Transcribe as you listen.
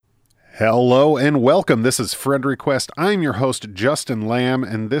Hello and welcome. This is Friend Request. I'm your host, Justin Lamb,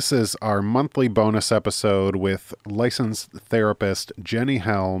 and this is our monthly bonus episode with licensed therapist Jenny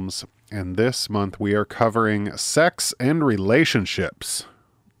Helms. And this month we are covering sex and relationships.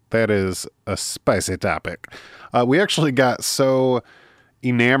 That is a spicy topic. We actually got so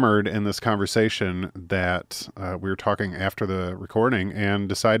enamored in this conversation that we were talking after the recording and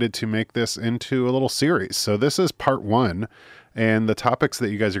decided to make this into a little series. So this is part one. And the topics that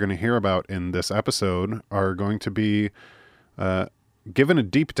you guys are going to hear about in this episode are going to be given a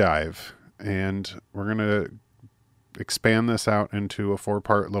deep dive. And we're going to expand this out into a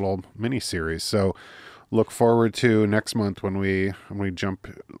 4-part little mini-series. So look forward to next month when we jump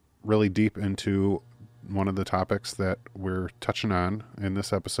really deep into one of the topics that we're touching on in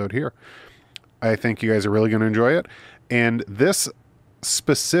this episode here. I think you guys are really going to enjoy it. And this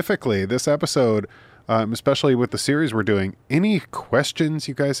episode, especially with the series we're doing, any questions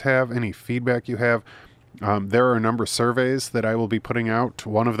you guys have, any feedback you have, there are a number of surveys that I will be putting out.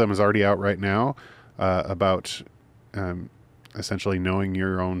 One of them is already out right now about essentially knowing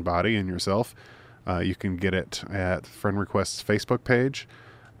your own body and yourself. You can get it at Friend Request's Facebook page.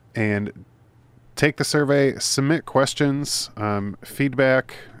 And take the survey, submit questions,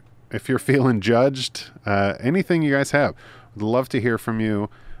 feedback, if you're feeling judged, anything you guys have. Would love to hear from you.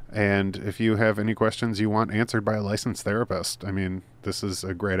 And if you have any questions you want answered by a licensed therapist, I mean, this is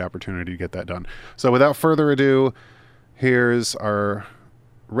a great opportunity to get that done. So without further ado, here's our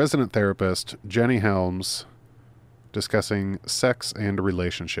resident therapist, Jenny Helms, discussing sex and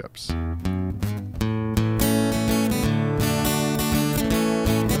relationships. I'm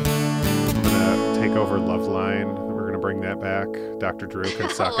going to take over Loveline. We're going to bring that back. Dr. Drew can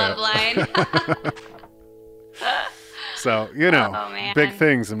suck it. Loveline. So, big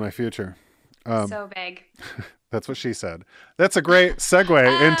things in my future. So big. That's what she said. That's a great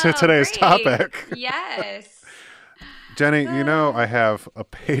segue into today's topic. Yes. Jenny, I have a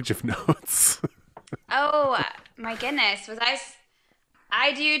page of notes. Oh, my goodness.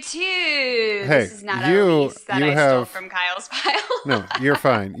 I do too. Hey, this is not a release that I stole from Kyle's pile. No, you're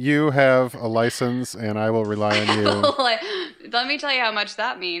fine. You have a license and I will rely on you. Let me tell you how much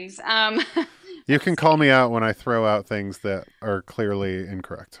that means. You can call me out when I throw out things that are clearly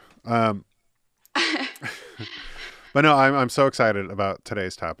incorrect. But no, I'm so excited about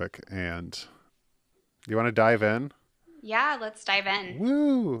today's topic. And you want to dive in? Yeah, let's dive in.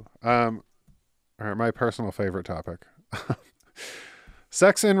 Woo! All right, my personal favorite topic.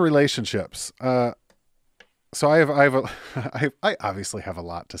 Sex and relationships. So I obviously have a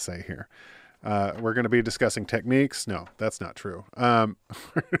lot to say here. We're going to be discussing techniques. No, that's not true.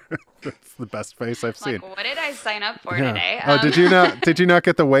 That's the best face I've seen. What did I sign up for today? Did you not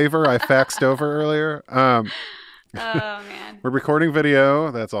get the waiver I faxed over earlier? Oh man. We're recording video.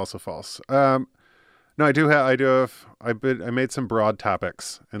 That's also false. No, I made some broad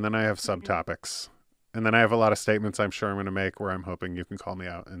topics, and then I have subtopics, and then I have a lot of statements I'm sure I'm going to make where I'm hoping you can call me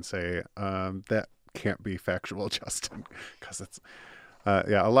out and say that can't be factual, Justin, because it's.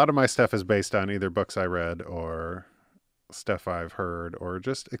 A lot of my stuff is based on either books I read or stuff I've heard or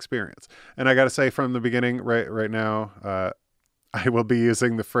just experience. And I got to say from the beginning, right now, I will be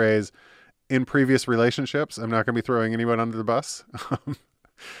using the phrase "in previous relationships." I'm not going to be throwing anyone under the bus.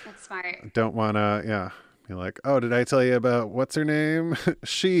 That's smart. Don't want to, be like, oh, did I tell you about what's her name?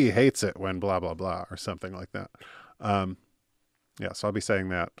 She hates it when blah, blah, blah, or something like that. So I'll be saying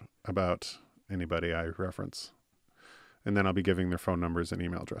that about anybody I reference. And then I'll be giving their phone numbers and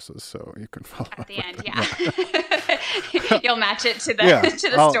email addresses so you can follow at up the end. them. Yeah. You'll match it to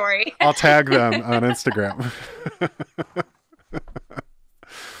the story. I'll tag them on Instagram.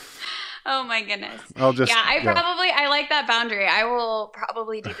 Oh my goodness. I like that boundary. I will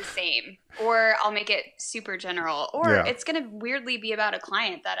probably do the same, or I'll make it super general, or it's going to weirdly be about a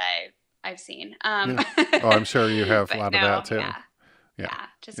client that I've seen. I'm sure you have a lot of that too.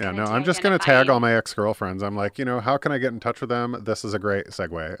 I'm just going to tag all my ex-girlfriends. I'm like, how can I get in touch with them? This is a great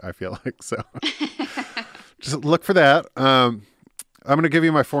segue, I feel like. So just look for that. I'm going to give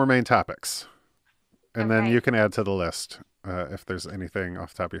you my 4 main topics, and then you can add to the list if there's anything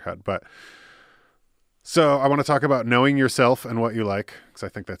off the top of your head. But so I want to talk about knowing yourself and what you like, because I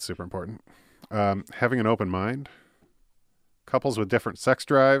think that's super important. Having an open mind, couples with different sex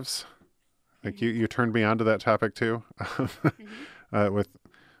drives. I think you turned me on to that topic too. With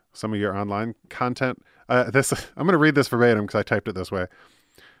some of your online content. I'm going to read this verbatim because I typed it this way.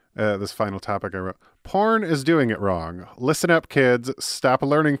 This final topic I wrote. Porn is doing it wrong. Listen up, kids. Stop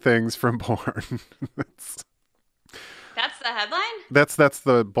learning things from porn. That's the headline? That's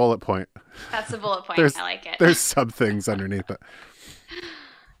the bullet point. That's the bullet point. I like it. There's sub things underneath it.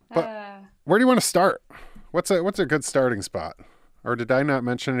 But where do you want to start? What's a good starting spot? Or did I not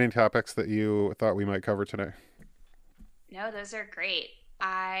mention any topics that you thought we might cover today? No, those are great.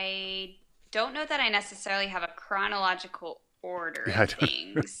 I don't know that I necessarily have a chronological order Yeah, I of don't.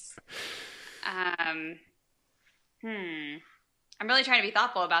 things. Um, I'm really trying to be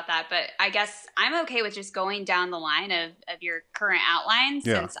thoughtful about that, but I guess I'm okay with just going down the line of your current outline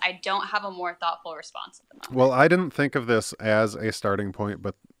Yeah. since I don't have a more thoughtful response at the moment. Well, I didn't think of this as a starting point,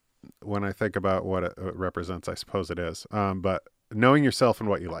 but when I think about what it represents, I suppose it is. But knowing yourself and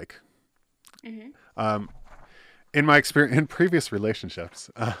what you like. Mm-hmm. In my experience, in previous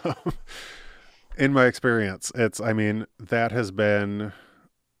relationships, in my experience, I mean, that has been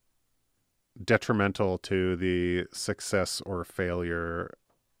detrimental to the success or failure.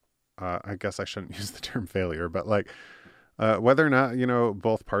 I guess I shouldn't use the term failure, but like whether or not,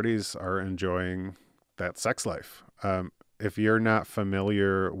 both parties are enjoying that sex life. If you're not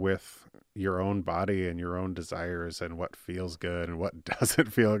familiar with your own body and your own desires and what feels good and what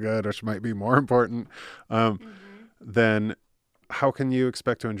doesn't feel good, which might be more important, then how can you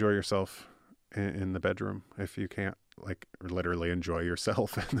expect to enjoy yourself in the bedroom if you can't like literally enjoy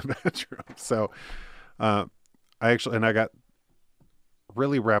yourself in the bedroom? So I got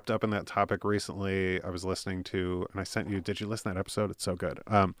really wrapped up in that topic recently. I was listening to, and I sent you, did you listen to that episode? It's so good.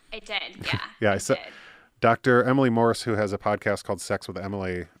 I did. Yeah. Yeah. I did. Dr. Emily Morse, who has a podcast called Sex with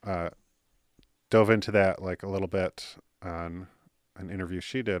Emily, dove into that like a little bit on an interview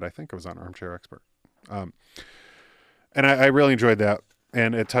she did. I think it was on Armchair Expert. And I really enjoyed that.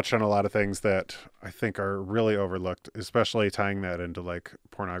 And it touched on a lot of things that I think are really overlooked, especially tying that into like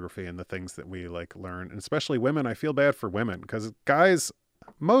pornography and the things that we like learn. And especially women, I feel bad for women because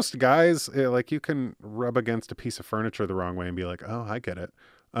most guys, like you can rub against a piece of furniture the wrong way and be like, oh, I get it.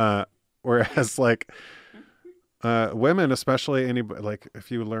 Whereas like women, especially anybody, like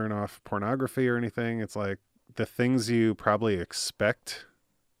if you learn off pornography or anything, it's like the things you probably expect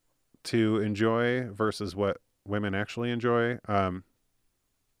to enjoy versus what women actually enjoy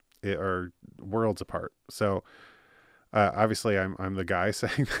are worlds apart. So obviously I'm the guy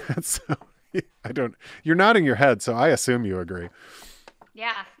saying that, so you're nodding your head, so I assume you agree.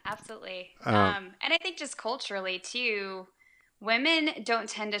 Yeah, absolutely. And I think just culturally too, women don't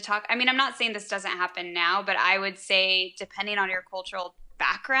tend to talk. I mean, I'm not saying this doesn't happen now, but I would say depending on your cultural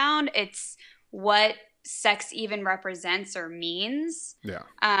background, it's what sex even represents or means. Yeah.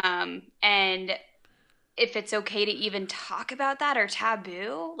 And if it's okay to even talk about that or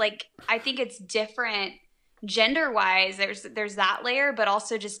taboo, like I think it's different gender wise. There's that layer, but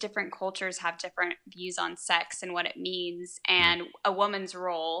also just different cultures have different views on sex and what it means and a woman's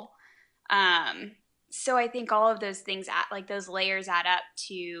role. So I think all of those things like those layers add up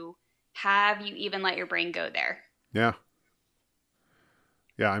to have you even let your brain go there. Yeah.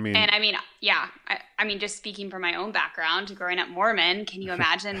 Yeah, I mean, I mean, just speaking from my own background, growing up Mormon, can you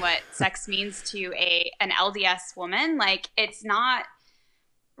imagine what sex means to an LDS woman? Like, it's not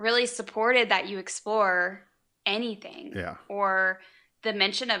really supported that you explore anything. Yeah. Or the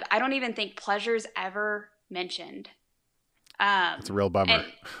mention of, I don't even think pleasure's ever mentioned. It's a real bummer.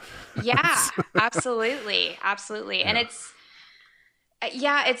 Yeah, absolutely. Absolutely. Yeah. And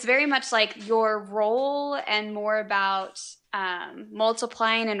it's very much like your role and more about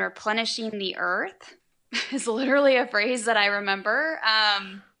multiplying and replenishing the earth is literally a phrase that I remember.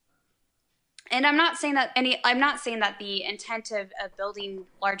 And I'm not saying that the intent of building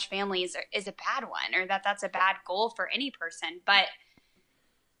large families is a bad one or that that's a bad goal for any person, but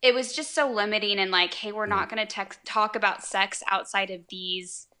it was just so limiting and like, hey, we're not going to talk about sex outside of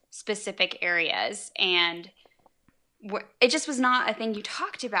these specific areas. And it just was not a thing you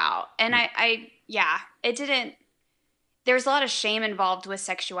talked about. And it didn't, there was a lot of shame involved with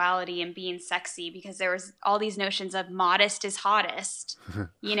sexuality and being sexy because there was all these notions of modest is hottest,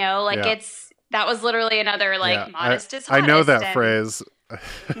 that was literally another modest is hottest. I know that phrase.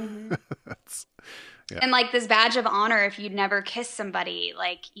 Mm-hmm. And like this badge of honor if you'd never kissed somebody,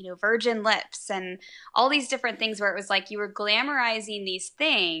 like, virgin lips and all these different things where it was like you were glamorizing these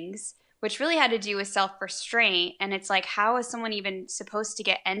things, which really had to do with self-restraint. And it's like, how is someone even supposed to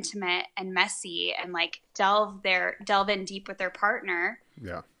get intimate and messy and like delve in deep with their partner?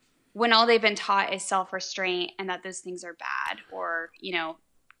 Yeah. When all they've been taught is self-restraint and that those things are bad or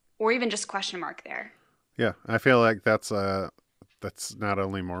even just question mark there. Yeah. I feel like that's not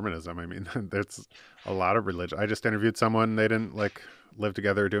only Mormonism. I mean, there's a lot of religion. I just interviewed someone, they didn't like live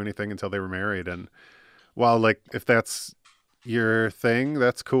together or do anything until they were married. And while like, if that's your thing,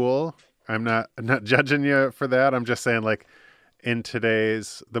 that's cool. I'm not judging you for that. I'm just saying like in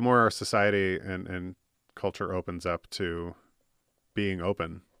today's, the more our society and culture opens up to being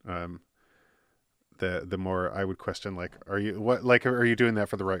open, the more I would question, like, are you doing that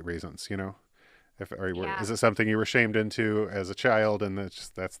for the right reasons? Yeah. Is it something you were shamed into as a child, and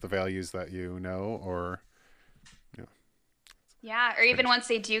that's the values that or you know, Yeah, or even once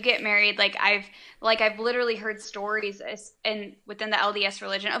they do get married, I've literally heard stories and within the LDS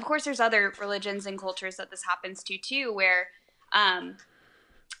religion. Of course, there's other religions and cultures that this happens to too, where um,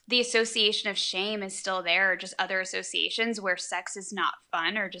 the association of shame is still there, or just other associations where sex is not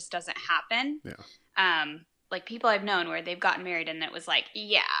fun or just doesn't happen. yeah, Like people I've known where they've gotten married and it was like,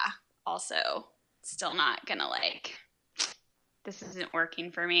 yeah, also still not gonna this isn't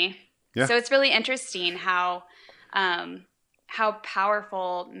working for me. yeah, So it's really interesting how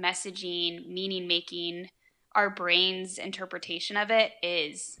powerful messaging, meaning making, our brain's interpretation of it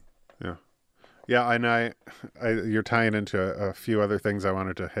is. yeah. Yeah, and you're tying into a few other things I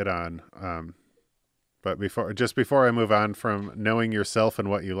wanted to hit on. But before I move on from knowing yourself and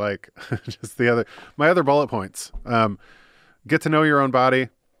what you like, just my other bullet points. Get to know your own body.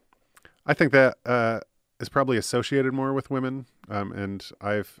 I think that is probably associated more with women. And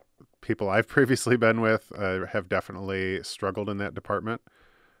people I've previously been with have definitely struggled in that department.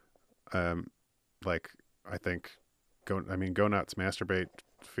 I think go nuts, masturbate,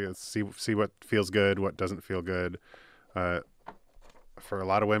 see what feels good, what doesn't feel good. For a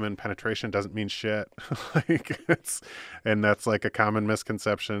lot of women, penetration doesn't mean shit. And that's like a common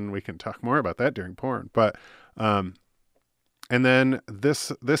misconception. We can talk more about that during porn, but and then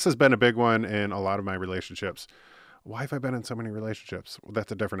this has been a big one in a lot of my relationships. Why have I been in so many relationships? Well,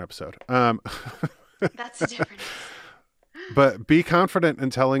 that's a different episode. That's a different. But be confident in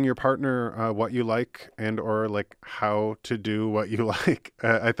telling your partner what you like or like how to do what you like.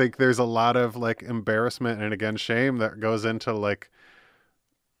 I think there's a lot of like embarrassment and again shame that goes into like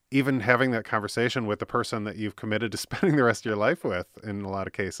even having that conversation with the person that you've committed to spending the rest of your life with in a lot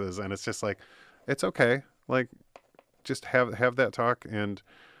of cases. And it's just like, it's okay. Like just have that talk. And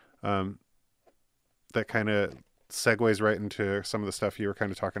that kind of segues right into some of the stuff you were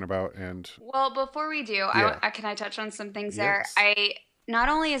kind of talking about. And well, before we do, yeah. can I touch on some things Yes. there? Not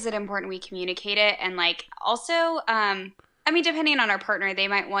only is it important we communicate it, and like also, depending on our partner, they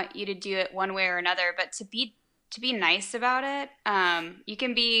might want you to do it one way or another, but to be nice about it, you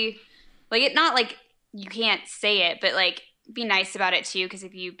can be like it. Not like you can't say it, but like be nice about it too. Because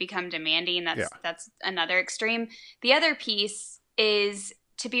if you become demanding, that's another extreme. The other piece is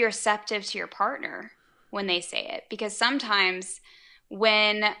to be receptive to your partner when they say it, because sometimes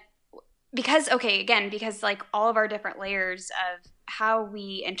because like all of our different layers of how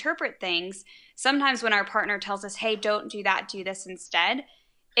we interpret things, sometimes when our partner tells us, hey, don't do that, do this instead,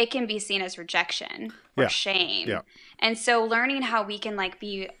 it can be seen as rejection or shame. Yeah. And so learning how we can like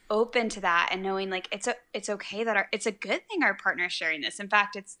be open to that and knowing like it's okay that it's a good thing our partner's sharing this. In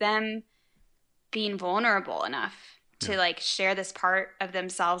fact, it's them being vulnerable enough to like share this part of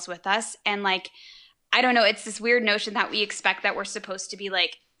themselves with us. And like, I don't know, it's this weird notion that we expect that we're supposed to be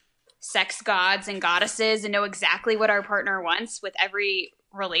like sex gods and goddesses and know exactly what our partner wants with every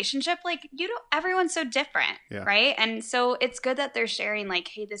relationship. Like everyone's so different, right? And so it's good that they're sharing like,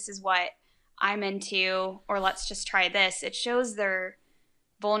 hey, this is what I'm into, or let's just try this. It shows their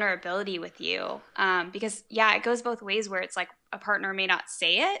vulnerability with you. Because it goes both ways where it's like a partner may not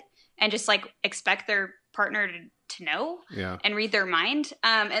say it and just like expect their partner to know and read their mind.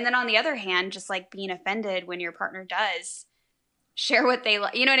 And then on the other hand, just like being offended when your partner does share what they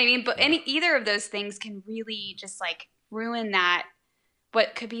like, you know what I mean? But either of those things can really just like ruin that,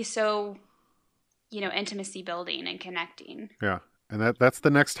 what could be so, intimacy building and connecting. Yeah. And that's the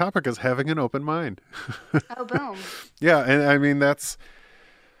next topic, is having an open mind. Oh, boom. Yeah. And I mean, that's,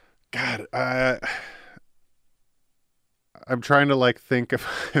 God, I'm trying to like think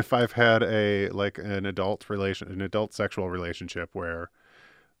if I've had an adult sexual relationship where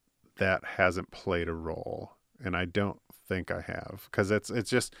that hasn't played a role. And I don't think I have, because it's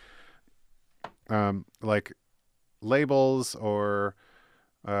just like labels or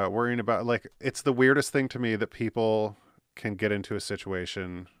worrying about, like, it's the weirdest thing to me that people can get into a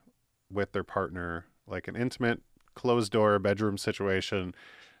situation with their partner, like an intimate closed door bedroom situation,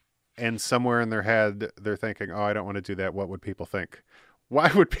 and somewhere in their head they're thinking, oh, I don't want to do that, what would people think?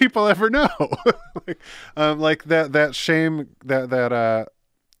 Why would people ever know? Like that shame, that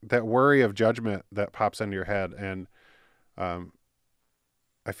worry of judgment that pops into your head. And I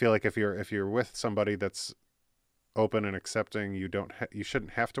feel like if you're with somebody that's open and accepting, you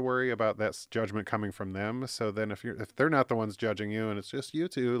shouldn't have to worry about that judgment coming from them. So then if they're not the ones judging you and it's just you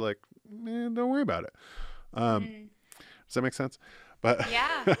two, like, don't worry about it. Does that make sense? But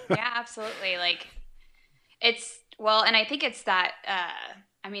yeah, absolutely. Like and I think it's that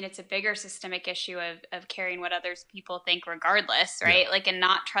I mean, it's a bigger systemic issue of caring what others people think regardless, right? Like, and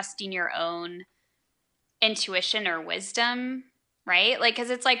not trusting your own intuition or wisdom, right? Like,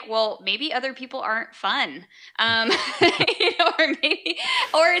 because it's like, well, maybe other people aren't fun, or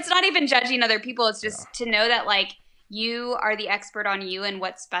it's not even judging other people. It's just to know that like you are the expert on you and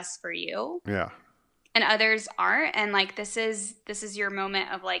what's best for you. Yeah. And others aren't. And like, this is your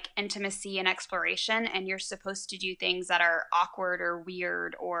moment of like intimacy and exploration. And you're supposed to do things that are awkward or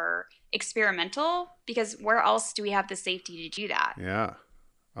weird or experimental, because where else do we have the safety to do that? Yeah.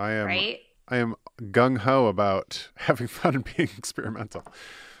 I am gung ho about having fun and being experimental.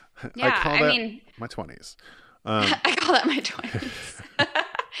 Yeah. I call that my 20s. I call that my 20s.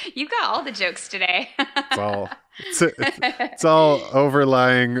 You've got all the jokes today. It's all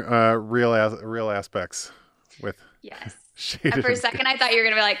overlying real aspects with shaded. And for a second, I thought you were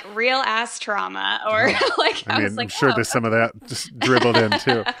gonna be like real ass trauma, or like I was like, I'm sure there's some of that just dribbled in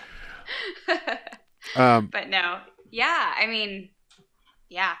too. But no, yeah, I mean,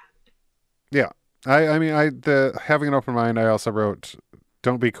 yeah. I mean, having an open mind. I also wrote,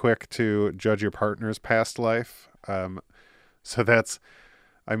 don't be quick to judge your partner's past life. So that's.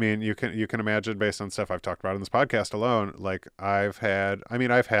 I mean, you can imagine based on stuff I've talked about in this podcast alone, like I've had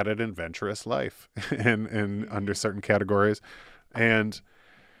an adventurous life in under certain categories. And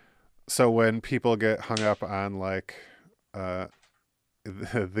so when people get hung up on like,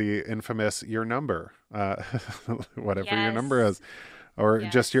 the infamous, your number, whatever your number is, or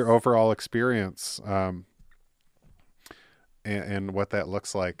just your overall experience, and what that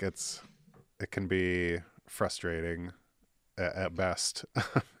looks like, it can be frustrating at best,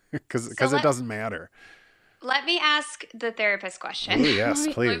 because it doesn't matter. Let me ask the therapist question. Ooh, yes,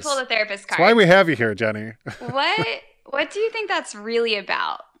 please. Let me pull the therapist card. That's why we have you here, Jenny. What do you think that's really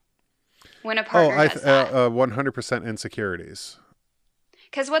about when a partner does that? 100% insecurities.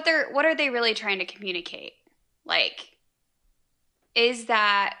 Because what are they really trying to communicate? Like, is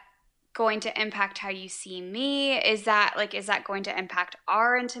that going to impact how you see me? Is that going to impact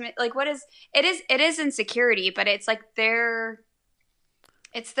our intimate, like what is it is insecurity, but it's like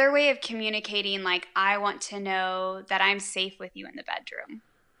it's their way of communicating, like, I want to know that I'm safe with you in the bedroom,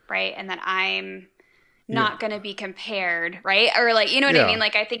 right? And that I'm not going to be compared, right? Or like, you know what I mean?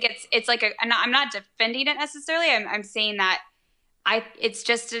 Like, I think it's like I'm not defending it necessarily. I'm saying that it's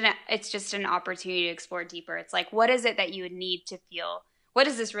just an opportunity to explore deeper. It's like, what is it that you would need to feel? What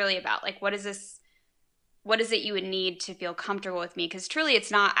is this really about? Like, what is it you would need to feel comfortable with me? Because truly,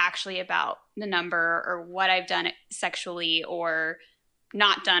 it's not actually about the number or what I've done sexually or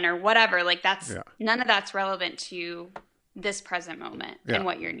not done or whatever. Like, none of that's relevant to this present moment and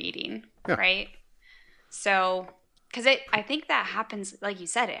what you're needing, right? So, because I think that happens, like you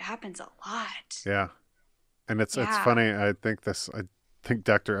said, it happens a lot. Yeah. And it's funny. I think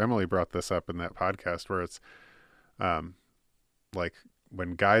Dr. Emily brought this up in that podcast where it's like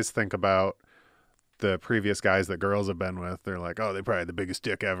when guys think about the previous guys that girls have been with, they're like, oh, they probably had the biggest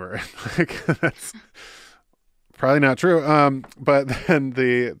dick ever. Like, that's probably not true. But then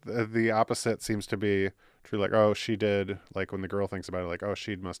the opposite seems to be true. Like, oh, she did, like when the girl thinks about it, like, oh,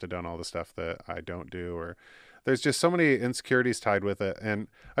 she must have done all the stuff that I don't do, or there's just so many insecurities tied with it. And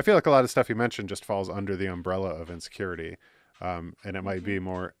I feel like a lot of stuff you mentioned just falls under the umbrella of insecurity. And it might be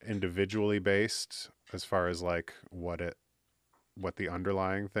more individually based as far as like what the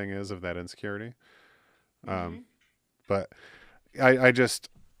underlying thing is of that insecurity. But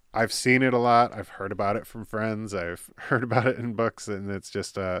I've seen it a lot. I've heard about it from friends. I've heard about it in books, and it's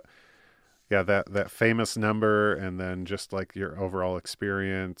just, that famous number. And then just like your overall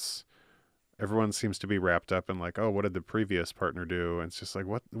experience, everyone seems to be wrapped up in like, oh, what did the previous partner do? And it's just like,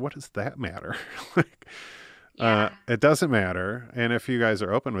 what does that matter? Like, it doesn't matter. And if you guys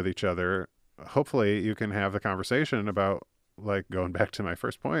are open with each other, hopefully you can have the conversation about, like, going back to my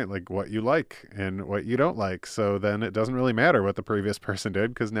first point, like what you like and what you don't like. So then it doesn't really matter what the previous person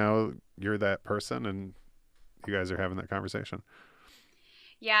did, because now you're that person and you guys are having that conversation.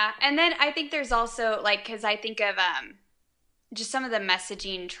 Yeah. And then I think there's also, like, because I think of just some of the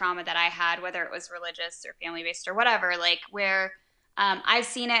messaging trauma that I had, whether it was religious or family-based or whatever, like where I've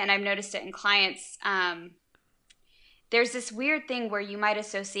seen it and I've noticed it in clients. There's this weird thing where you might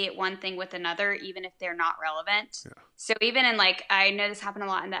associate one thing with another, even if they're not relevant. Yeah. So even in, like, I know this happened a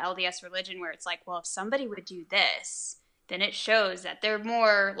lot in the LDS religion, where it's like, well, if somebody would do this, then it shows that they're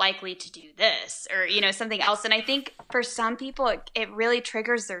more likely to do this, or, you know, something else. And I think for some people, it really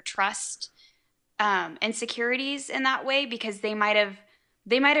triggers their trust insecurities in that way, because they might have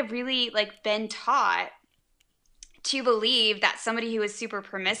really, like, been taught to believe that somebody who is super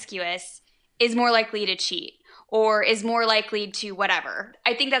promiscuous is more likely to cheat, or is more likely to whatever.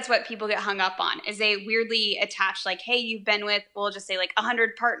 I think that's what people get hung up on, is they weirdly attach like, hey, you've been with, we'll just say like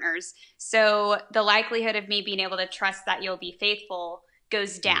 100 partners. So the likelihood of me being able to trust that you'll be faithful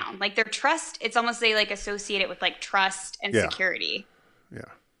goes down. Like their trust, it's almost they like associate it with like trust and security. Yeah.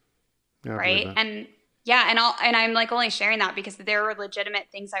 Right. And I'm like only sharing that because there were legitimate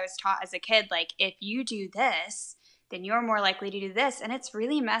things I was taught as a kid. Like if you do this, then you're more likely to do this. And it's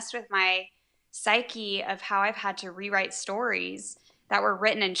really messed with my psyche of how I've had to rewrite stories that were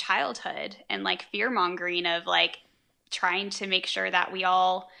written in childhood and like fear mongering of like trying to make sure that we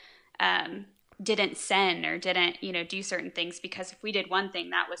all didn't sin or didn't, do certain things, because if we did one thing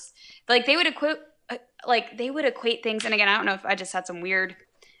that was like they would equate things. And again, I don't know if I just had some weird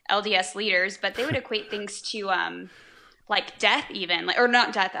LDS leaders, but they would equate things to like death, even or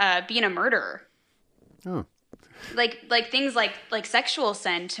not death, being a murderer. Oh. Like things like sexual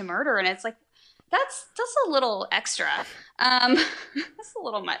sin to murder, and it's like that's a little extra. That's a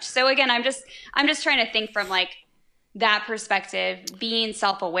little much. So again, I'm just trying to think from like that perspective, being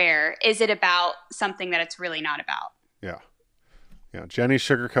self-aware. Is it about something that it's really not about? Yeah. Jenny's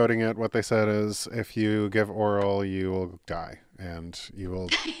sugarcoating it. What they said is, if you give oral, you will die, and you will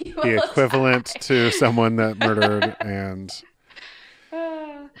be equivalent to someone that murdered. And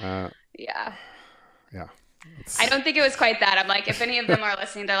yeah. It's... I don't think it was quite that. I'm like, if any of them are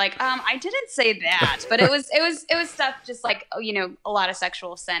listening, they're like, I didn't say that, but it was stuff just like, a lot of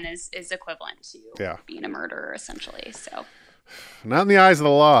sexual sin is equivalent to being a murderer, essentially. So, not in the eyes of the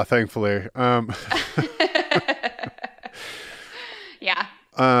law, thankfully. Yeah.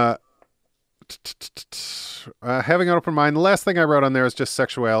 Having an open mind. The last thing I wrote on there is just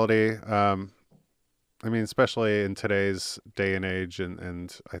sexuality. I mean, especially in today's day and age,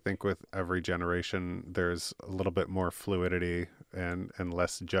 and I think with every generation, there's a little bit more fluidity and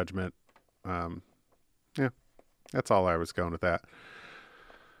less judgment. That's all I was going with that.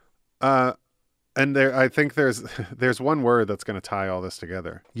 And I think there's one word that's going to tie all this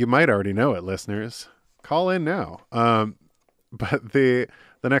together. You might already know it, listeners. Call in now. But the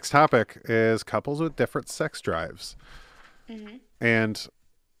next topic is couples with different sex drives. Mm-hmm. And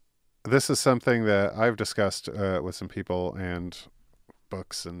this is something that I've discussed with some people and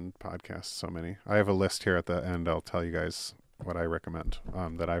books and podcasts, so many. I have a list here at the end. I'll tell you guys what I recommend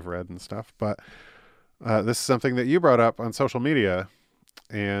that I've read and stuff. But this is something that you brought up on social media.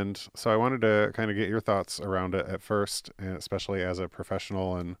 And so I wanted to kind of get your thoughts around it at first, and especially as a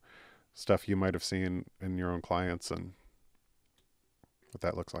professional and stuff you might have seen in your own clients and what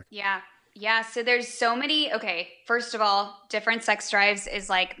that looks like. Yeah. So there's so many. Okay. First of all, different sex drives is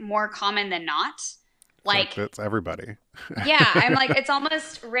like more common than not. Like it's everybody. Yeah. I'm like, it's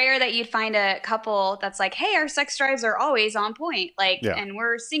almost rare that you'd find a couple that's like, hey, our sex drives are always on point. Like, and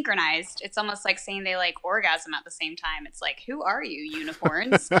we're synchronized. It's almost like saying they like orgasm at the same time. It's like, who are you,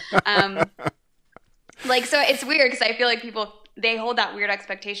 unicorns? Like, so it's weird because I feel like people, they hold that weird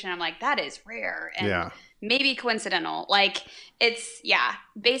expectation. I'm like, that is rare. And maybe coincidental. Like it's,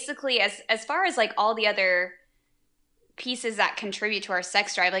 basically as far as like all the other pieces that contribute to our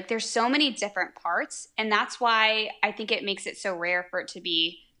sex drive, like there's so many different parts. And that's why I think it makes it so rare for it to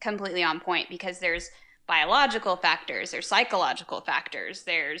be completely on point, because there's biological factors, there's psychological factors,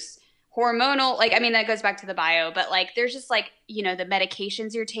 there's hormonal, like, I mean, that goes back to the bio, but like, there's just like, the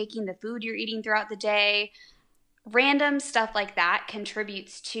medications you're taking, the food you're eating throughout the day, random stuff like that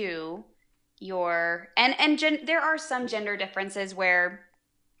contributes to your, there are some gender differences where,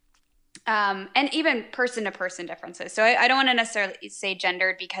 and even person to person differences. So I don't want to necessarily say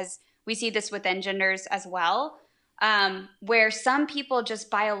gendered, because we see this within genders as well, where some people just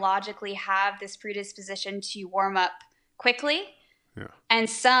biologically have this predisposition to warm up quickly. Yeah. And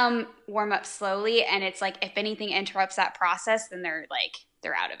some warm up slowly, and it's like if anything interrupts that process, then they're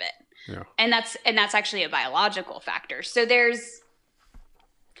out of it. Yeah. And that's actually a biological factor. So there's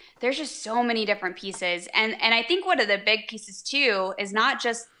just so many different pieces. And I think one of the big pieces too is not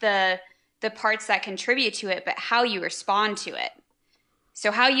just the parts that contribute to it, but how you respond to it.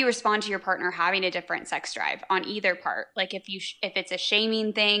 So how you respond to your partner having a different sex drive on either part. Like if it's a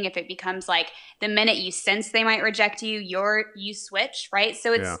shaming thing, if it becomes like the minute you sense they might reject you, you switch, right?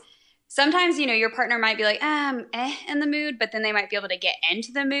 So it's sometimes, your partner might be like, in the mood, but then they might be able to get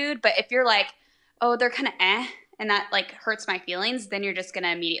into the mood. But if you're like, oh, they're kind of and that like hurts my feelings, then you're just going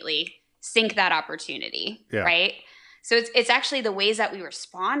to immediately sink that opportunity, right? So it's actually the ways that we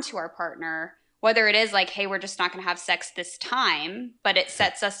respond to our partner, whether it is like, hey, we're just not going to have sex this time, but it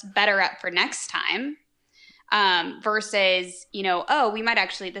sets us better up for next time, versus, we might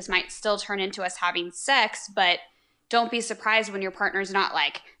actually, this might still turn into us having sex, but don't be surprised when your partner's not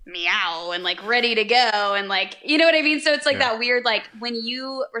like meow and like ready to go and like, you know what I mean? So it's like that weird, like when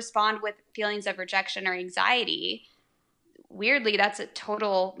you respond with feelings of rejection or anxiety, weirdly, that's a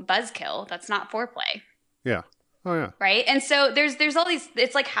total buzzkill. That's not foreplay. Yeah. Oh yeah. Right. And so there's all these,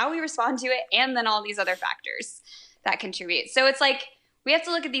 it's like how we respond to it and then all these other factors that contribute. So it's like we have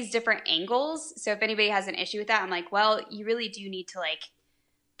to look at these different angles. So if anybody has an issue with that, I'm like, well, you really do need to like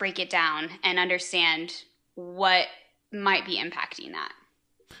break it down and understand what might be impacting that.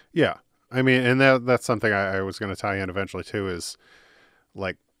 Yeah. I mean, and that's something I was going to tie in eventually too, is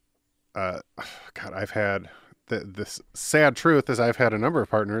like, God, I've had this sad truth is I've had a number of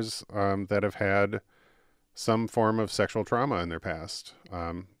partners that have had some form of sexual trauma in their past.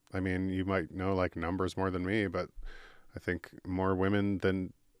 I mean, you might know like numbers more than me, but I think more women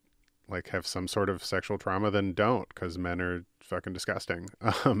than like have some sort of sexual trauma than don't, because men are fucking disgusting.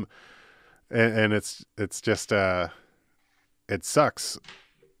 And it's just it sucks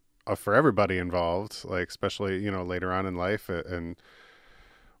for everybody involved, like especially later on in life and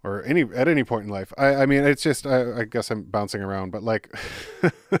or at any point in life. I mean, it's just I guess I'm bouncing around, but like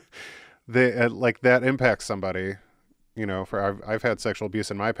they like that impacts somebody. I've had sexual abuse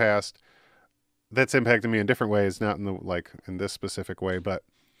in my past that's impacted me in different ways, not in this specific way, but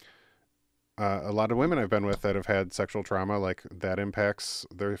a lot of women I've been with that have had sexual trauma, like that impacts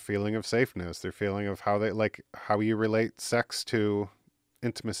their feeling of safeness, their feeling of how you relate sex to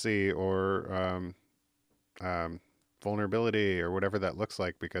intimacy or vulnerability or whatever that looks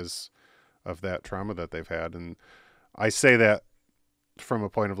like because of that trauma that they've had. And I say that from a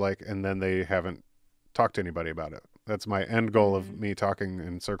point of like, and then they haven't talked to anybody about it. That's my end goal of me talking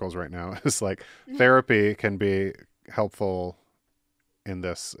in circles right now, is like therapy can be helpful in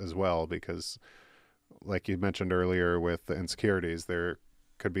this as well, because like you mentioned earlier with the insecurities, there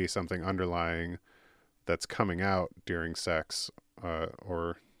could be something underlying that's coming out during sex,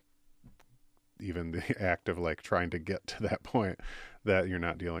 or even the act of like trying to get to that point that you're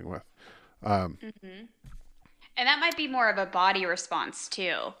not dealing with. And that might be more of a body response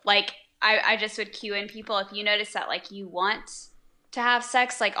too. Like I just would cue in people, if you notice that like you want to have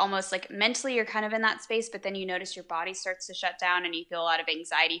sex, like almost like mentally you're kind of in that space, but then you notice your body starts to shut down and you feel a lot of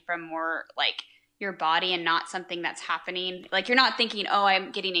anxiety from more like your body and not something that's happening. Like you're not thinking, oh,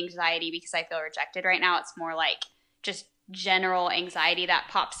 I'm getting anxiety because I feel rejected right now. It's more like just general anxiety that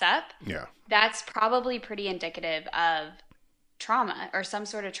pops up. Yeah. That's probably pretty indicative of trauma or some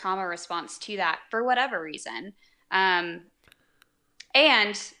sort of trauma response to that for whatever reason.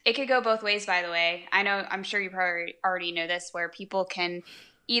 And it could go both ways, by the way. I'm sure you probably already know this, where people can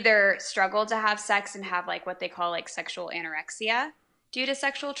either struggle to have sex and have like what they call like sexual anorexia due to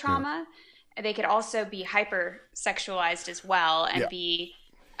sexual trauma. And they could also be hypersexualized as well and be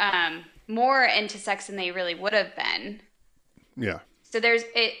more into sex than they really would have been. Yeah. So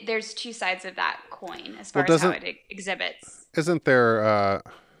there's two sides of that coin as far as how it exhibits. Isn't there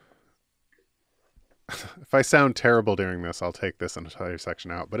if I sound terrible during this, I'll take this entire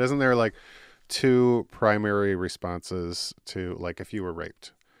section out. But isn't there like two primary responses to like if you were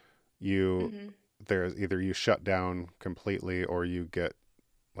raped? There's either you shut down completely or you get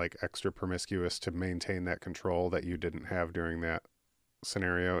like extra promiscuous to maintain that control that you didn't have during that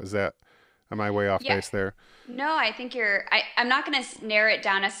scenario. Am I way off base there? No, I think I'm not going to narrow it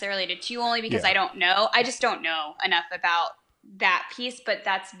down necessarily to two only because I don't know. I just don't know enough about that piece, but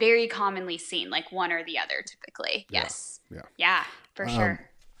that's very commonly seen, like one or the other typically. Yes. Yeah, for sure.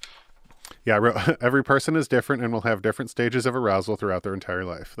 Yeah, every person is different and will have different stages of arousal throughout their entire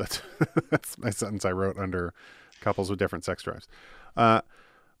life. That's my sentence I wrote under couples with different sex drives.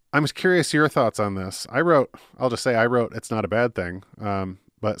 I'm curious your thoughts on this. I'll just say I wrote it's not a bad thing,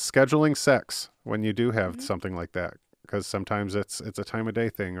 but scheduling sex when you do have something like that, because sometimes it's a time of day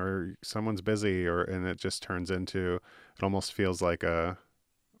thing or someone's busy and it just turns into, it almost feels like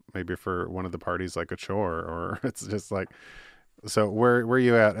maybe for one of the parties like a chore, or it's just like, so where are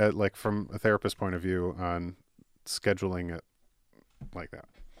you at like from a therapist point of view on scheduling it like that?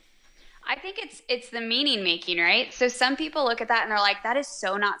 I think it's the meaning making, right? So some people look at that and they're like, that is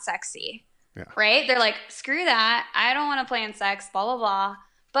so not sexy, right? They're like, screw that. I don't want to plan sex, blah, blah, blah.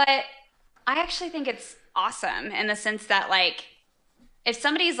 But I actually think it's awesome in the sense that like, if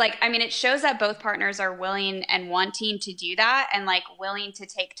somebody's like, I mean, it shows that both partners are willing and wanting to do that and like willing to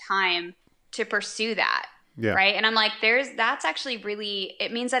take time to pursue that. Yeah. Right. And I'm like, that's actually really,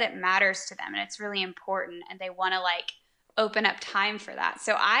 it means that it matters to them and it's really important and they want to like open up time for that.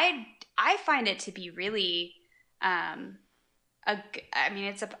 So I find it to be really, I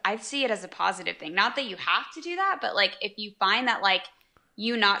see it as a positive thing. Not that you have to do that, but like if you find that like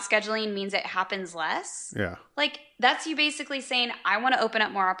you not scheduling means it happens less. Yeah. Like, that's you basically saying, I want to open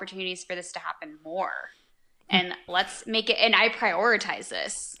up more opportunities for this to happen more. And let's make it, and I prioritize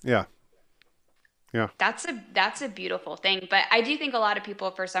this. Yeah. Yeah. That's a beautiful thing. But I do think a lot of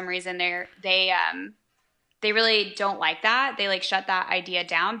people, for some reason, they really don't like that. They like shut that idea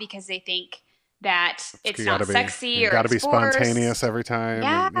down because they think that it's not sexy or got to be forced. Spontaneous every time.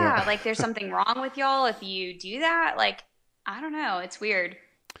 Yeah, like there's something wrong with y'all if you do that. Like, I don't know. It's weird.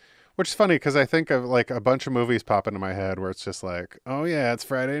 Which is funny because I think of like a bunch of movies pop into my head where it's just like, oh yeah, it's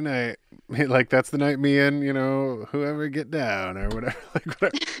Friday night. Like that's the night me and, you know, whoever get down or whatever. Like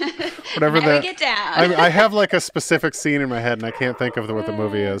whatever that. Get down. I have like a specific scene in my head and I can't think of what the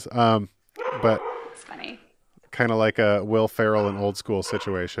movie is. But it's funny. Kind of like a Will Ferrell and Old School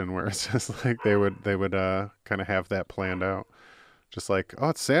situation where it's just like they would kind of have that planned out. Just like, oh,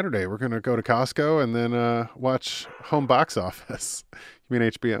 it's Saturday. We're going to go to Costco and then watch Home Box Office. You mean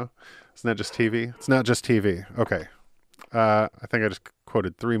HBO? Isn't that just TV? It's not just TV. Okay. I think I just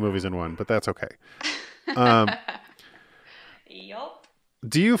quoted 3 movies in one, but that's okay. Yup.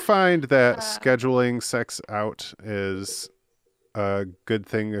 Do you find that scheduling sex out is a good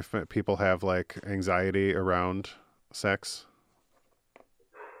thing if people have like anxiety around sex?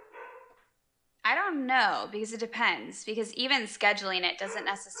 I don't know, because it depends. Because even scheduling it doesn't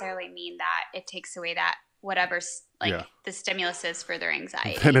necessarily mean that it takes away that whatever's like the stimulus is for their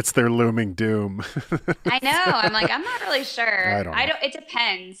anxiety. And it's their looming doom. I know. I'm like, I'm not really sure. I don't know. It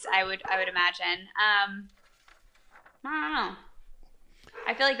depends. I would imagine. I don't know.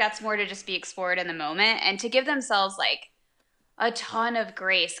 I feel like that's more to just be explored in the moment and to give themselves like a ton of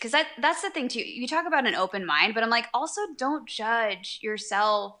grace. Because that's the thing too. You talk about an open mind, but I'm like, also don't judge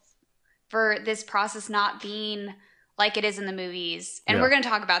yourself for this process not being like it is in the movies. And we're going to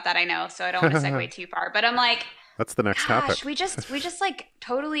talk about that, I know, so I don't want to segue too far. But I'm like, that's the next topic. We just like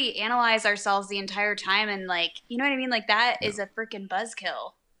totally analyze ourselves the entire time, and like, you know what I mean? Like that is a freaking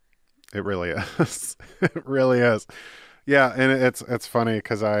buzzkill. It really is. It really is. Yeah, and it's funny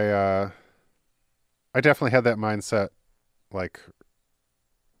because I definitely had that mindset, like,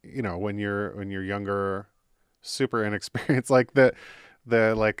 you know, when you're younger, super inexperienced, like the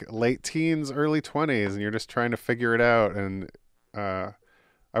like late teens, early 20s, and you're just trying to figure it out. And I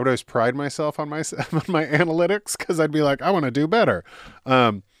would always pride myself on my analytics because I'd be like, I want to do better.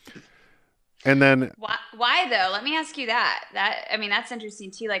 And then why though? Let me ask you that. I mean, that's interesting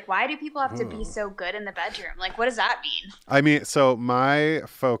too. Like, why do people have to be so good in the bedroom? Like, what does that mean? I mean, so my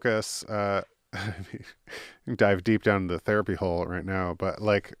focus, I mean, dive deep down the therapy hole right now, but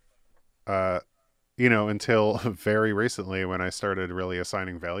like, you know, until very recently when I started really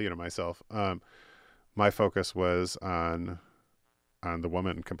assigning value to myself, my focus was on the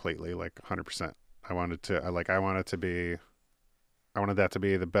woman completely, like 100%. I wanted that to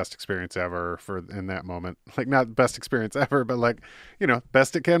be the best experience ever in that moment. Like not best experience ever, but like, you know,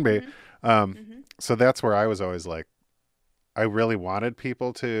 best it can be. So that's where I was always like, I really wanted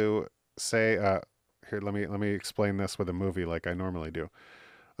people to say, here, let me explain this with a movie like I normally do.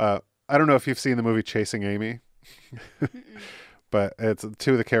 I don't know if you've seen the movie Chasing Amy, but it's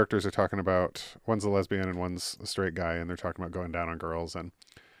 2 of the characters are talking about, one's a lesbian and one's a straight guy, and they're talking about going down on girls. And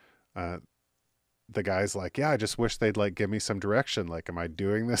the guy's like, yeah, I just wish they'd like give me some direction. Like, am I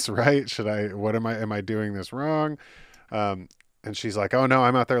doing this right? Am I doing this wrong? And she's like, oh no,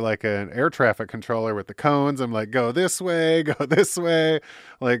 I'm out there like an air traffic controller with the cones. I'm like, go this way,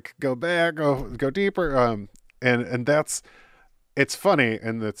 like go back, go deeper. And that's, it's funny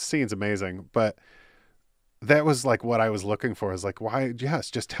and the scene's amazing, but that was like what I was looking for, is like, why? Yes.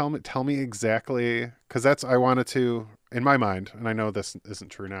 Just tell me exactly. Cause I wanted to, in my mind, and I know this isn't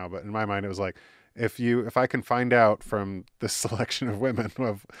true now, but in my mind, it was like, if I can find out from this selection of women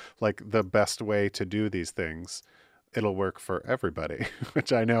of like the best way to do these things, it'll work for everybody,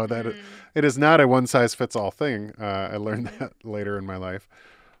 which I know that it is not a one size fits all thing. I learned that later in my life,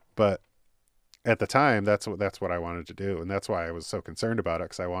 but at the time, that's what I wanted to do. And that's why I was so concerned about it.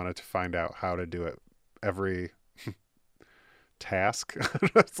 Cause I wanted to find out how to do it every task.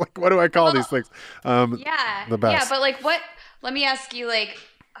 It's like, what do I call these things? The best. Yeah. But like let me ask you, like,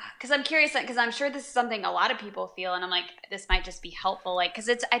 cause I'm curious, cause I'm sure this is something a lot of people feel. And I'm like, this might just be helpful. Like, cause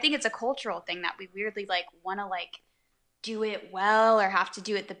I think it's a cultural thing that we weirdly like want to like do it well or have to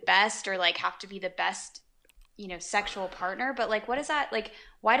do it the best or like have to be the best, you know, sexual partner. But like, what is that? Like,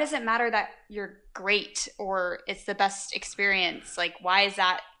 why does it matter that you're great or it's the best experience? Like, why is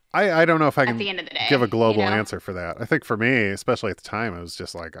that? I don't know if I can at the end of the day, give a global answer for that. I think for me, especially at the time, it was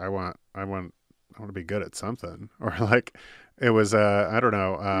just like, I want to be good at something, or like it was, I don't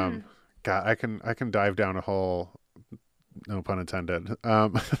know. God, I can dive down a whole no pun intended.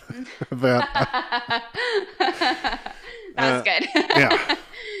 That That's good. yeah.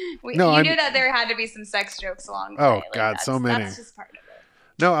 You knew that there had to be some sex jokes along the way. Like, God, so many. That's just part of it.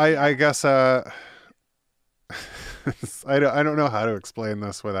 No, I guess I don't know how to explain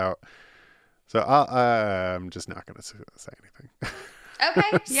this without. So I'm just not going to say anything.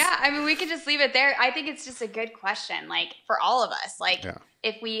 Okay. Yeah. I mean, we could just leave it there. I think it's just a good question, like for all of us. Like,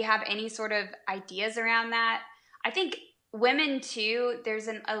 if we have any sort of ideas around that, I think women too. There's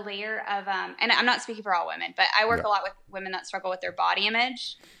a layer of and I'm not speaking for all women, but I work a lot with women that struggle with their body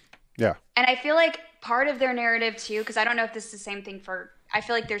image. Yeah. And I feel like part of their narrative too, because I don't know if this is the same thing for. I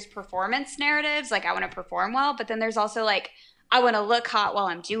feel like there's performance narratives, like I want to perform well, but then there's also like I want to look hot while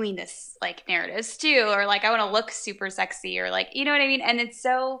I'm doing this, like narratives too, or like I want to look super sexy, or like, you know what I mean? And it's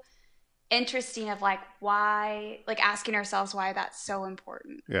so interesting of like why, like asking ourselves why that's so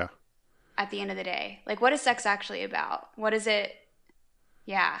important. Yeah. At the end of the day, like what is sex actually about? What is it?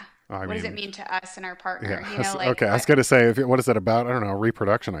 Yeah. What does it mean to us and our partner? Yeah. You know, like, okay, I was going to say, what is it about? I don't know,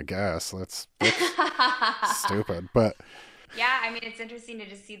 reproduction, I guess. That's stupid, but. Yeah, I mean, it's interesting to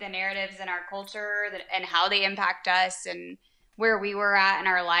just see the narratives in our culture and how they impact us and where we were at in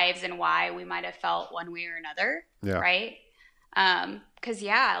our lives and why we might have felt one way or another. Yeah. Right? Because,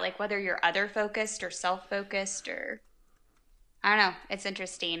 like whether you're other focused or self focused or I don't know, it's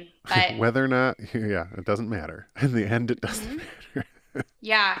interesting. But whether or not, it doesn't matter. In the end, it doesn't matter.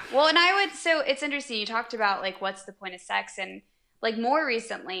 Yeah. Well, and so it's interesting. You talked about like what's the point of sex, and like more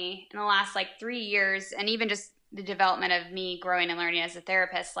recently in the last like 3 years, and even just the development of me growing and learning as a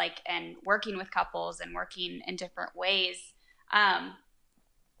therapist, like, and working with couples and working in different ways.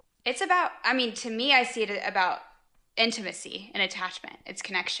 It's about, I mean, to me, I see it about intimacy and attachment. It's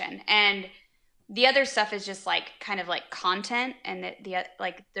connection. And the other stuff is just like kind of like content. And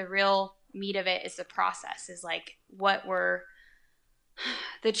the real meat of it is the process, is like what we're,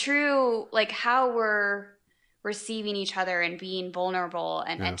 the true, like how we're receiving each other and being vulnerable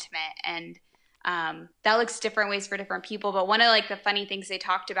and intimate. And that looks different ways for different people. But one of like the funny things they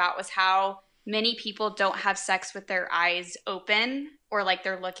talked about was how many people don't have sex with their eyes open, or like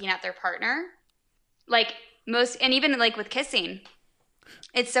they're looking at their partner. Like most, and even like with kissing,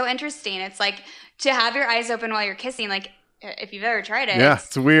 it's so interesting. It's like to have your eyes open while you're kissing, like if you've ever tried it. Yeah,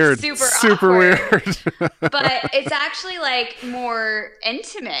 it's weird. Super weird. But it's actually like more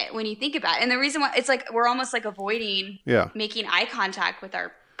intimate when you think about it. And the reason why, it's like we're almost like avoiding making eye contact with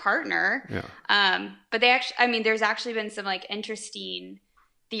our partner. Yeah. But they actually, I mean, there's actually been some like interesting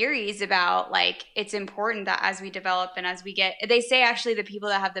theories about like it's important that as we develop and as we get, they say actually the people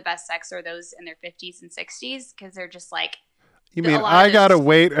that have the best sex are those in their 50s and 60s, because they're just like, you mean I gotta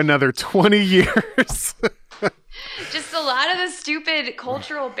wait another 20 years? Just a lot of the stupid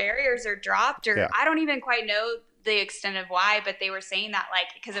cultural barriers are dropped, or I don't even quite know the extent of why, but they were saying that like,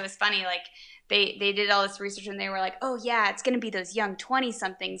 because it was funny, like they did all this research and they were like, oh yeah, it's going to be those young 20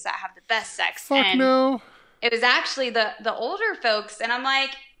 somethings that have the best sex. Fuck no. It was actually the older folks. And I'm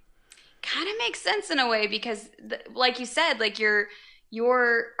like, kind of makes sense in a way, because like you said, like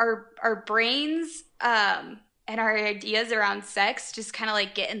our brains, and our ideas around sex just kind of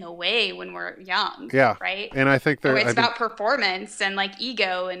like get in the way when we're young. Yeah. Right. And I think it's about performance and like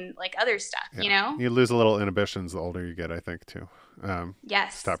ego and like other stuff, you know? You lose a little inhibitions the older you get, I think, too.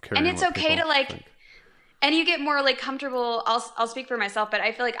 Yes. Stop caring. And it's okay to like, and you get more like comfortable. I'll speak for myself, but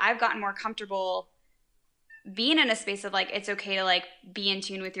I feel like I've gotten more comfortable being in a space of like, it's okay to like be in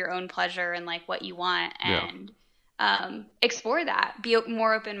tune with your own pleasure and like what you want, and explore that, be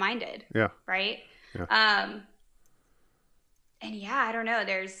more open-minded. Yeah. Right. Yeah. And I don't know,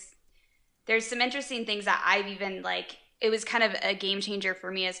 there's some interesting things that I've even like, it was kind of a game changer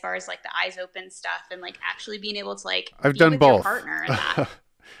for me as far as like the eyes open stuff and like actually being able to like I've be done with both. your partner and that.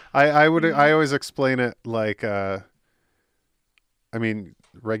 I always explain it like I mean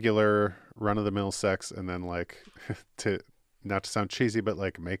regular run of the mill sex, and then like to not to sound cheesy, but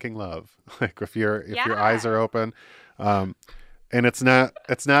like making love. Like if your eyes are open, and it's not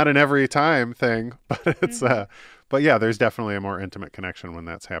an every time thing, but it's but yeah, there's definitely a more intimate connection when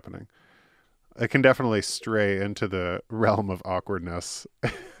that's happening. It can definitely stray into the realm of awkwardness,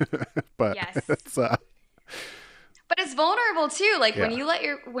 but it's but it's vulnerable too. Like when you let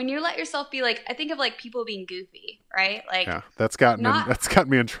yourself be like, I think of like people being goofy, right? Like that's gotten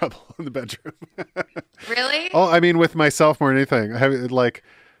me in trouble in the bedroom. Really? Oh, I mean, with myself more than anything.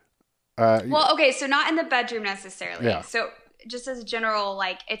 Well, okay, so not in the bedroom necessarily. Yeah. So just as a general,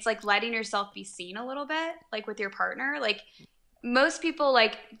 like it's like letting yourself be seen a little bit, like with your partner. Like most people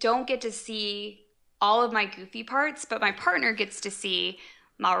like don't get to see all of my goofy parts, but my partner gets to see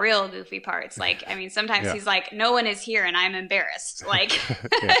my real goofy parts. Like, I mean, sometimes Yeah. he's like, no one is here and I'm embarrassed. Like,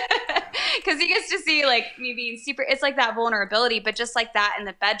 because he gets to see like me being super, it's like that vulnerability, but just like that in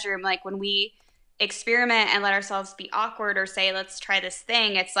the bedroom, like when we experiment and let ourselves be awkward or say, let's try this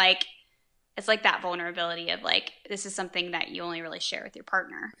thing, it's like that vulnerability of like, this is something that you only really share with your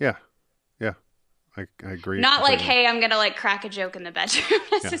partner. Yeah. Yeah. I agree. Not like, completely. hey, I'm going to like crack a joke in the bedroom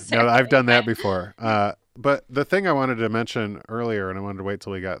necessarily. No, I've done that before. But the thing I wanted to mention earlier, and I wanted to wait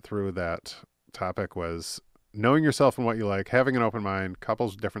till we got through that topic, was knowing yourself and what you like, having an open mind,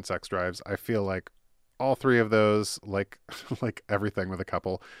 couples with different sex drives. I feel like all three of those, like like everything with a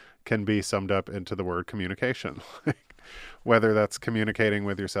couple, can be summed up into the word communication. Whether that's communicating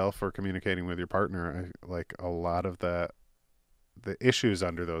with yourself or communicating with your partner, like a lot of the issues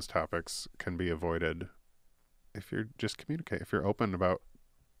under those topics can be avoided if you're just communicate, if you're open about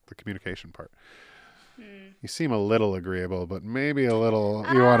the communication part. You seem a little agreeable, but maybe a little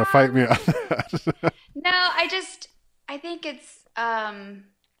you want to fight me on that. No, I think it's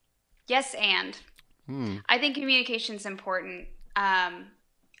yes and. I think communication's important.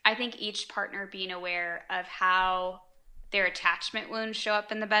 I think each partner being aware of how their attachment wounds show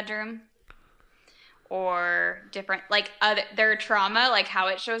up in the bedroom, or different, like their trauma, like how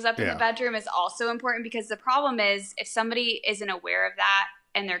it shows up in the bedroom, is also important, because the problem is if somebody isn't aware of that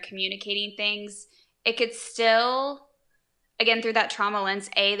and they're communicating things, it could still, again, through that trauma lens,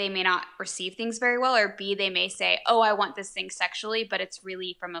 A, they may not receive things very well, or B, they may say, oh, I want this thing sexually, but it's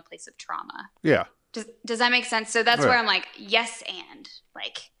really from a place of trauma. Yeah. Does that make sense? So that's where I'm like, yes, and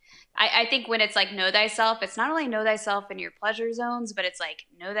like, I think when it's like know thyself, it's not only know thyself in your pleasure zones, but it's like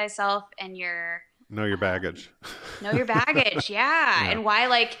know thyself and your know your baggage. Know your baggage, yeah. And why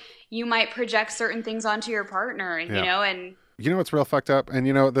like you might project certain things onto your partner, you know, and you know what's real fucked up? And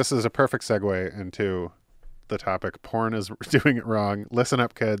you know, this is a perfect segue into the topic. Porn is doing it wrong. Listen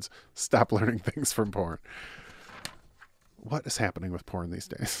up, kids. Stop learning things from porn. What is happening with porn these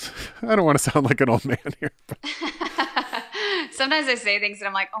days? I don't want to sound like an old man here. Sometimes I say things and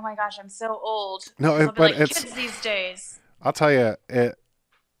I'm like, oh my gosh, I'm so old. No, but like, it's kids these days. I'll tell you,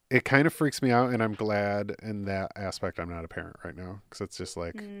 it kind of freaks me out, and I'm glad in that aspect I'm not a parent right now, because it's just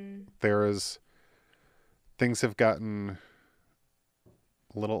like things have gotten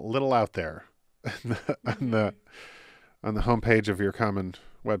a little out there on the homepage of your common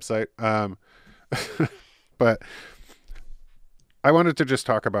website. But I wanted to just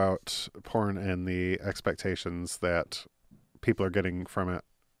talk about porn and the expectations that people are getting from it,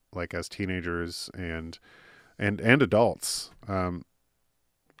 like as teenagers and adults,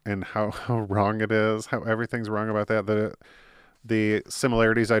 and how wrong it is, how everything's wrong about that. The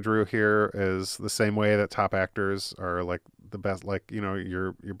similarities I drew here is the same way that top actors are like the best, like, you know,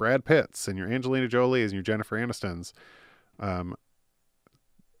 your Brad Pitts and your Angelina Jolies and your Jennifer Anistons.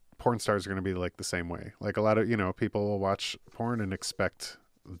 Porn stars are going to be like the same way. Like a lot of, you know, people will watch porn and expect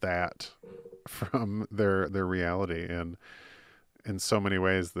that from their reality, and in so many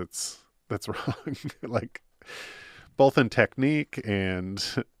ways that's wrong. Like both in technique and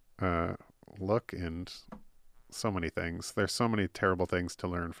look and so many things. There's so many terrible things to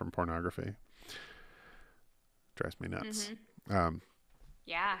learn from pornography. Drives me nuts.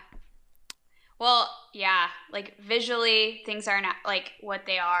 Yeah. Well, yeah, like visually things are not like what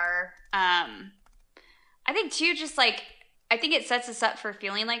they are. I think too, just like, I think it sets us up for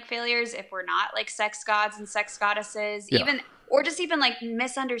feeling like failures if we're not like sex gods and sex goddesses, even like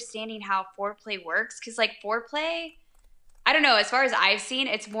misunderstanding how foreplay works. Cause like foreplay, I don't know, as far as I've seen,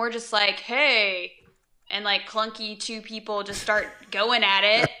 it's more just like, hey, and like clunky two people just start going at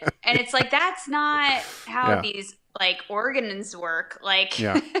it. And it's like, that's not how these like organs work. Like,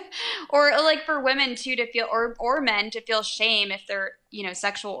 or like for women too to feel, or men to feel shame if their, you know,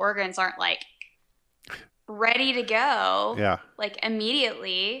 sexual organs aren't like ready to go, like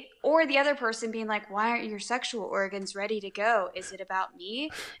immediately, or the other person being like, why aren't your sexual organs ready to go? Is it about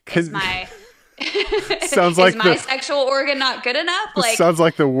me? Is my sounds like my sexual organ not good enough? Like, sounds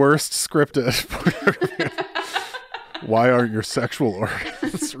like the worst scripted. Why aren't your sexual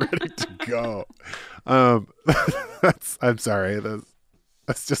organs ready to go? I'm sorry.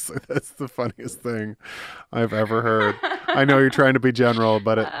 That's the funniest thing I've ever heard. I know you're trying to be general,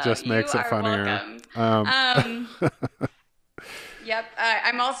 but it just makes it funnier. Yep.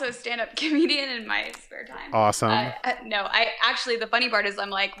 I'm also a stand-up comedian in my spare time. Awesome. No, I actually, the funny part is I'm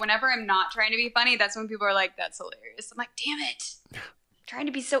like, whenever I'm not trying to be funny, that's when people are like, that's hilarious. I'm like, damn it. I'm trying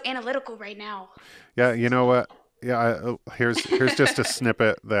to be so analytical right now. Yeah. You know what? Yeah. Here's just a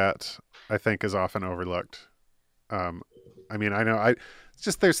snippet that I think is often overlooked. I mean, I know it's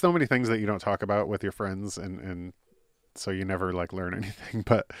just, there's so many things that you don't talk about with your friends and so you never like learn anything.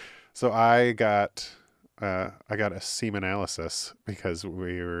 But so I got a semen because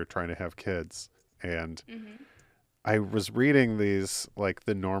we were trying to have kids, and Mm-hmm. I was reading these like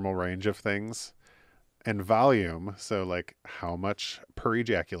the normal range of things and volume, so like how much per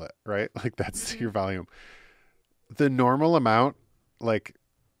ejaculate, right? Like that's Mm-hmm. your volume. The normal amount, like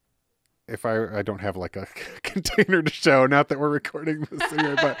if I don't have like a container to show, not that we're recording this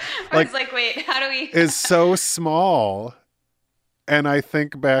here, but I like was like, wait, how do we? is so small. And I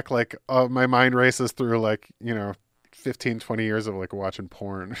think back, like, my mind races through, like, 15, 20 years of, like, watching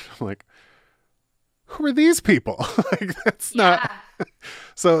porn. Like, who are these people? Like, that's not. Yeah.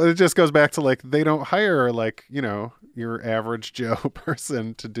 So it just goes back to, like, they don't hire, like, your average Joe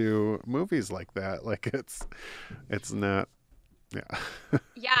person to do movies like that. Like, it's not. Yeah.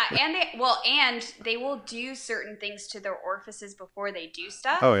 Yeah, and they will do certain things to their orifices before they do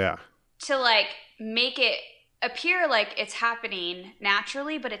stuff Oh, yeah. to like make it appear like it's happening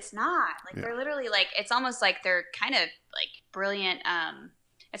naturally, but it's not. Like Yeah. they're literally like it's almost like they're kind of like brilliant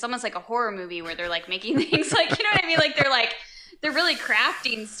it's almost like a horror movie where they're like making things like you know what I mean? Like they're really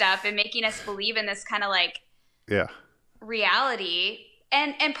crafting stuff and making us believe in this kind of like Yeah. reality.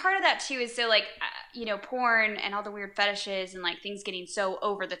 And part of that too is so like porn and all the weird fetishes and like things getting so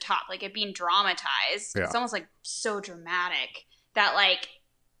over the top, like it being dramatized. Yeah. It's almost like so dramatic that like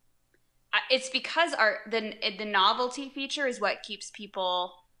it's because the novelty feature is what keeps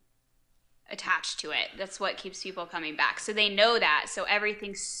people attached to it. That's what keeps people coming back. So they know that. So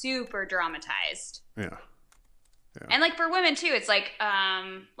everything's super dramatized. Yeah. Yeah. And like for women too, it's like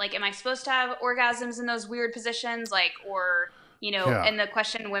am I supposed to have orgasms in those weird positions? Like or Yeah. and the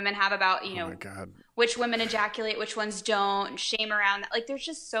question women have about, Oh, my God. which women ejaculate, which ones don't, and shame around that. Like there's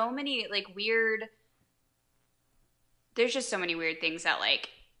just so many weird things that like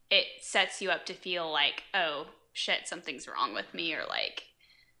it sets you up to feel like, oh shit, something's wrong with me, or like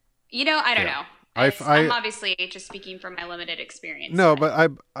I don't Yeah. know. I, I'm obviously just speaking from my limited experience. no,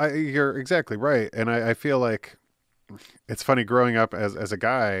 but you're exactly right. And I feel like it's funny growing up as a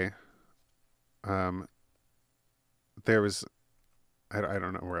guy. There was, I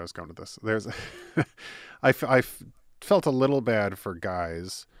don't know where I was going with this. I felt a little bad for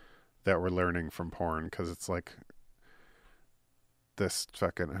guys that were learning from porn because it's like this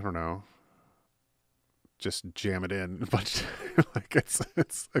fucking, I don't know, just jam it in a bunch. Like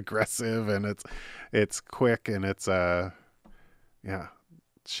it's aggressive and it's quick and it's yeah,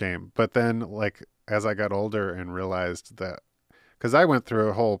 shame. But then like as I got older and realized that because I went through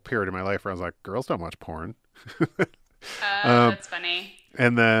a whole period of my life where I was like, girls don't watch porn. That's funny.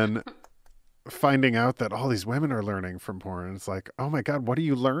 And then finding out that all these women are learning from porn, it's like, oh my God, what are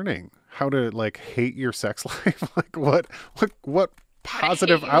you learning? How to like hate your sex life? Like what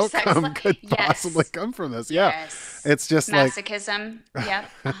positive outcome could possibly come from this? Yeah. Yes. It's just like masochism. Yep.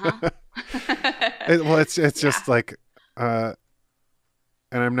 Uh-huh. it's just like and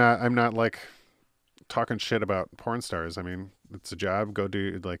I'm not like talking shit about porn stars. I mean, it's a job. Go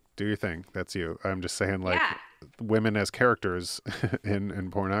do your thing. That's you. I'm just saying like women as characters in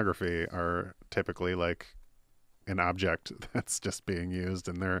pornography are typically like an object that's just being used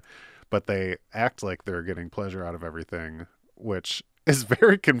but they act like they're getting pleasure out of everything, which is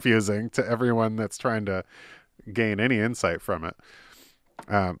very confusing to everyone that's trying to gain any insight from it.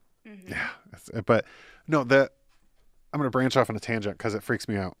 Yeah, but no, that I'm going to branch off on a tangent because it freaks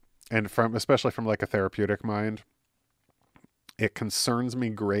me out. And especially from like a therapeutic mind, it concerns me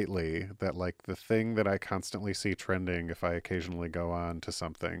greatly that like the thing that I constantly see trending if I occasionally go on to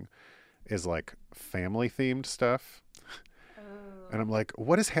something is like family themed stuff. Oh. And I'm like,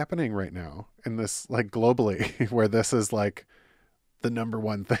 what is happening right now in this like globally where this is like the number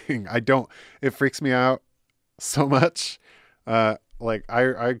one thing? It freaks me out so much. Like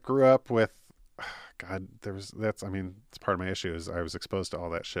I grew up with, God, it's part of my issue is I was exposed to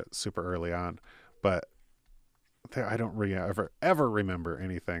all that shit super early on, but I don't really ever remember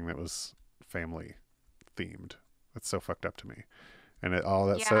anything that was family themed. That's so fucked up to me. And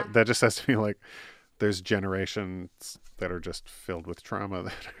that just says to me like there's generations that are just filled with trauma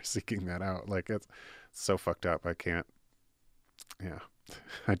that are seeking that out. Like it's so fucked up. I can't. Yeah,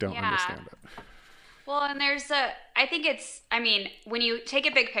 I don't understand it. Well, and I think when you take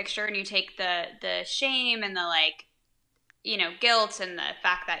a big picture and you take the shame and the like, guilt and the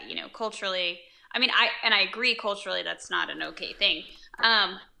fact that, culturally, I agree culturally that's not an okay thing.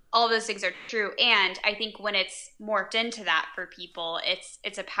 All of those things are true. And I think when it's morphed into that for people,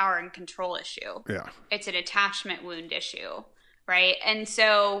 it's a power and control issue. Yeah. It's an attachment wound issue. Right. And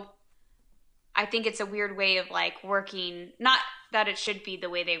so I think it's a weird way of like working, not that it should be the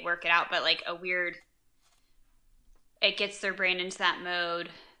way they work it out, but like a weird it gets their brain into that mode,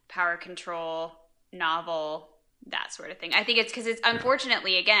 power control, novel, that sort of thing. I think it's because it's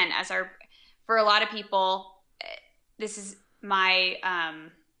unfortunately, again, for a lot of people, this is my,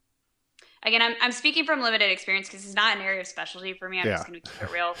 again, I'm speaking from limited experience because it's not an area of specialty for me. I'm just going to keep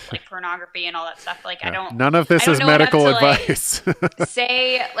it real, like pornography and all that stuff. Like none of this is medical advice.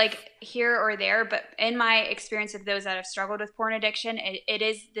 Say like here or there, but in my experience of those that have struggled with porn addiction, it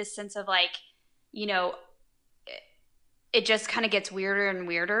is this sense of like, you know, it just kind of gets weirder and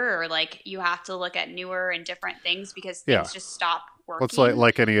weirder, or like you have to look at newer and different things because things just stop working. Well, it's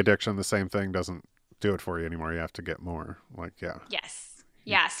like any addiction, the same thing doesn't do it for you anymore. You have to get more. Like, Yes.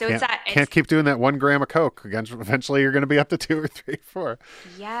 Yeah. So can't keep doing that 1 gram of Coke. Eventually you're going to be up to 2 or 3, 4.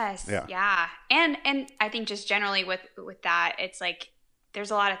 Yes. Yeah. And I think just generally with that, it's like,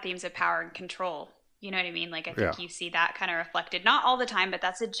 there's a lot of themes of power and control. You know what I mean? Like, I think you see that kind of reflected, not all the time, but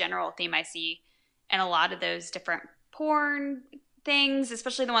that's a general theme I see in a lot of those different porn things,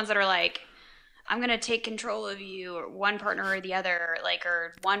 especially the ones that are like, I'm going to take control of you, or one partner or the other, like,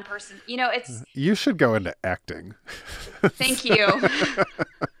 or one person, you know, it's. You should go into acting. Thank you.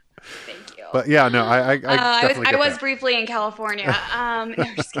 Thank you. But yeah, no, I was briefly in California. No,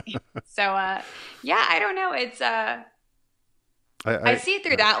 just kidding. So, yeah, I don't know. It's, I see it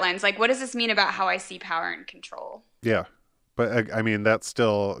through that lens. Like, what does this mean about how I see power and control? Yeah. But I mean, that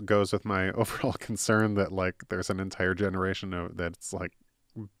still goes with my overall concern that like there's an entire generation that's like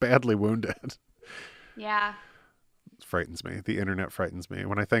badly wounded. Yeah. It frightens me. The internet frightens me.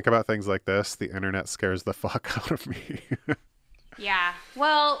 When I think about things like this, the internet scares the fuck out of me. Yeah.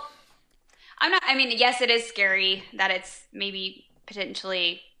 Well, yes, it is scary that it's maybe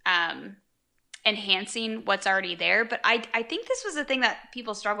potentially enhancing what's already there. But I think this was a thing that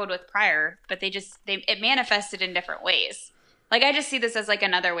people struggled with prior, but it manifested in different ways. Like, I just see this as like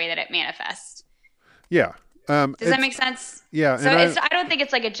another way that it manifests. Yeah. Does that make sense? Yeah. So I don't think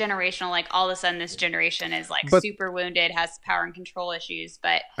it's like a generational, like all of a sudden this generation is like super wounded, has power and control issues,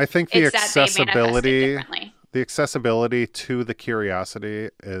 but I think the accessibility to the curiosity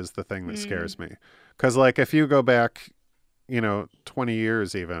is the thing that scares me. Because like if you go back, 20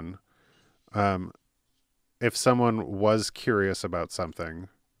 years even, if someone was curious about something,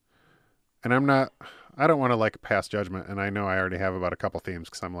 and I don't want to like pass judgment, and I know I already have about a couple themes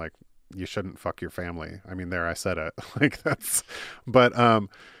because I'm like, you shouldn't fuck your family. I mean, there, I said it. Like that's, but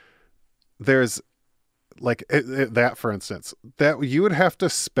there's like that, for instance, that you would have to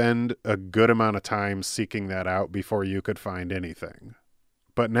spend a good amount of time seeking that out before you could find anything.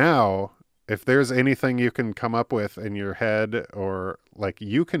 But now, if there's anything you can come up with in your head, or like,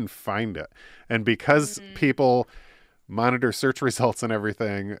 you can find it. And because people monitor search results and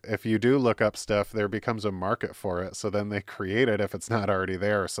everything, if you do look up stuff, there becomes a market for it. So then they create it if it's not already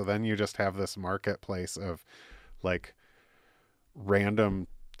there. So then you just have this marketplace of like random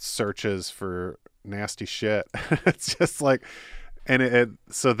searches for nasty shit. It's just like, and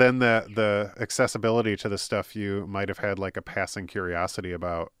so then the accessibility to the stuff you might have had like a passing curiosity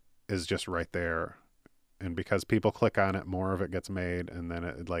about is just right there. And because people click on it, more of it gets made. And then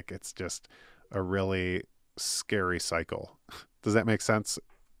it's just a really scary cycle. Does that make sense?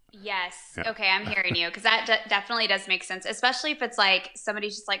 Yes. Yeah. Okay, I'm hearing you, because that definitely does make sense, especially if it's like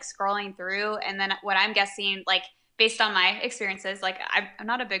somebody's just like scrolling through, and then what I'm guessing, like based on my experiences, like I'm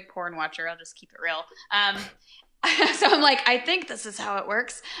not a big porn watcher, I'll just keep it real. So I'm like, I think this is how it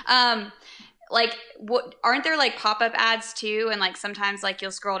works. Like, what, aren't there like pop-up ads too? And like sometimes like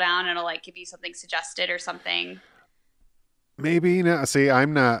you'll scroll down and it'll like give you something suggested or something. Maybe not. See,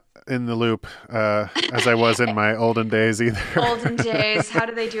 I'm not in the loop as I was in my olden days either. Olden days. How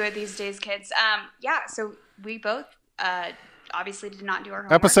do they do it these days, kids? Yeah. So we both obviously did not do our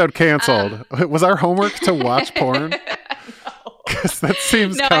homework. Episode canceled. Was our homework to watch porn? No. Because that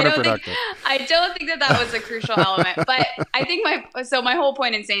seems counterproductive. I don't think that was a crucial element. But I think my whole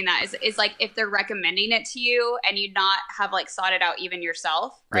point in saying that is like, if they're recommending it to you and you not have like sought it out even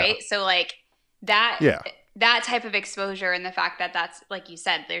yourself, right? Yeah. So like that. Yeah. That type of exposure, and the fact that that's, like you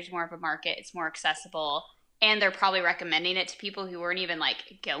said, there's more of a market, it's more accessible, and they're probably recommending it to people who weren't even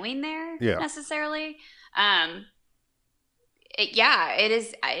like going there necessarily. It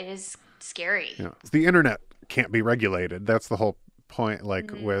is scary. Yeah. The internet can't be regulated. That's the whole point.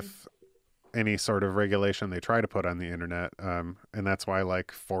 Like with any sort of regulation they try to put on the internet, and that's why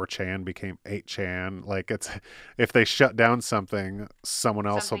like 4chan became 8chan. Like, it's, if they shut down something, someone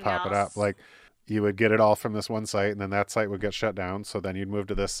else will pop it up. Like, you would get it all from this one site, and then that site would get shut down. So then you'd move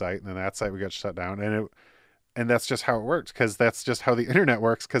to this site, and then that site would get shut down. And that's just how it works, because that's just how the internet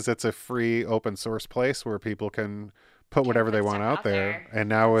works, because it's a free open source place where people can put whatever they want out there. And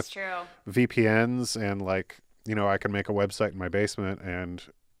now with VPNs and like, I can make a website in my basement, and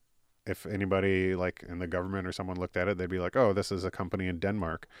if anybody like in the government or someone looked at it, they'd be like, oh, this is a company in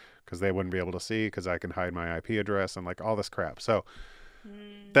Denmark, because they wouldn't be able to see because I can hide my IP address and like all this crap. So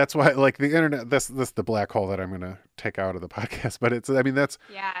that's why like the internet, this the black hole that I'm going to take out of the podcast. But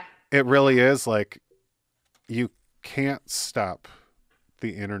it really is like, you can't stop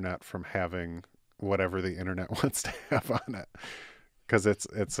the internet from having whatever the internet wants to have on it, because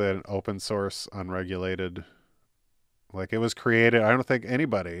it's an open source, unregulated. Like, it was created. I don't think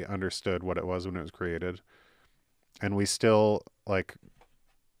anybody understood what it was when it was created. And we still, like,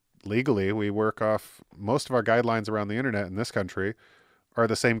 legally, we work off most of our guidelines around the internet in this country are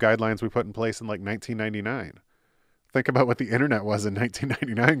the same guidelines we put in place in like 1999. Think about what the internet was in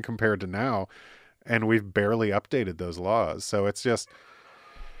 1999 compared to now. And we've barely updated those laws. So it's just,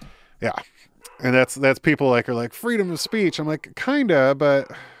 yeah. And that's people like are like freedom of speech. I'm like, kinda, but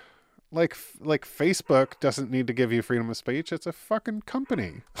like Facebook doesn't need to give you freedom of speech. It's a fucking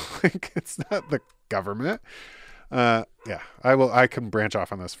company. Like, it's not the government. Yeah, I can branch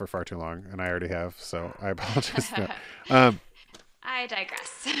off on this for far too long, and I already have, so I apologize. I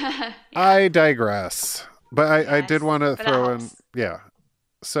digress. Yeah. I digress. But I did want to throw in, yeah.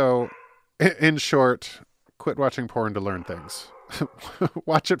 So, in short, quit watching porn to learn things.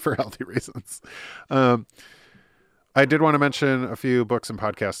 Watch it for healthy reasons. I did want to mention a few books and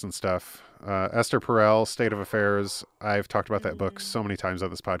podcasts and stuff. Esther Perel, State of Affairs. I've talked about that book so many times on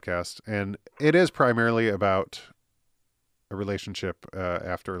this podcast, and it is primarily about a relationship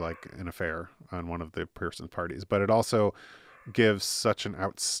after like an affair on one of the person's parties, but it also gives such an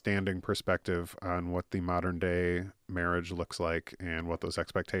outstanding perspective on what the modern day marriage looks like and what those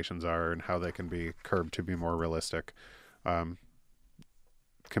expectations are and how they can be curbed to be more realistic,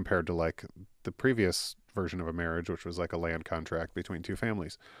 compared to like the previous version of a marriage, which was like a land contract between two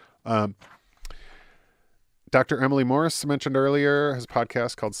families. Dr. Emily Morris mentioned earlier, his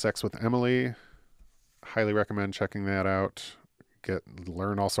podcast called Sex with Emily. Highly recommend checking that out.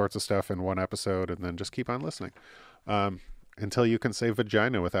 Learn all sorts of stuff in one episode, and then just keep on listening until you can say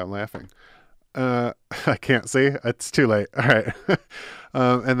vagina without laughing. I can't see. It's too late. All right.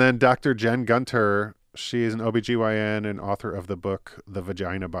 And then Dr. Jen Gunter, she's an OBGYN and author of the book, The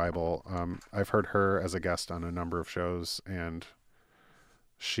Vagina Bible. I've heard her as a guest on a number of shows, and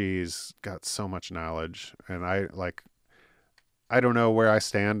she's got so much knowledge. And I don't know where I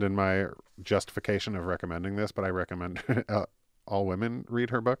stand in my justification of recommending this, but I recommend all women read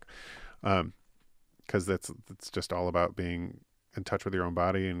her book, because it's just all about being in touch with your own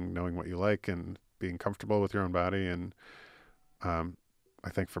body and knowing what you like and being comfortable with your own body. And I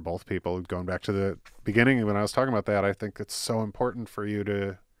think for both people, going back to the beginning when I was talking about that, I think it's so important for you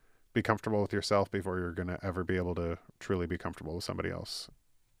to be comfortable with yourself before you're going to ever be able to truly be comfortable with somebody else.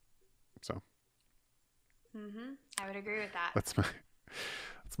 So I would agree with that. That's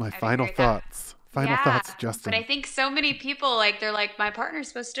my final thoughts. Final thoughts, Justin. But I think so many people, like, they're like, my partner's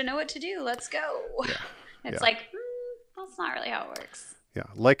supposed to know what to do. Let's go. Yeah. It's like, that's not really how it works. Yeah.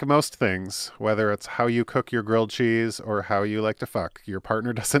 Like most things, whether it's how you cook your grilled cheese or how you like to fuck, your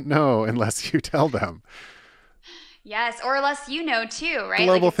partner doesn't know unless you tell them. Yes. Or unless you know too, right?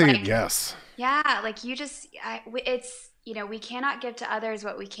 Global theme. Yes. Yeah. Like it's, we cannot give to others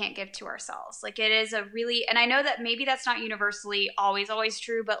what we can't give to ourselves. Like, it is and I know that maybe that's not universally always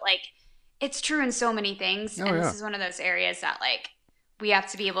true, but like, it's true in so many things. This is one of those areas that like we have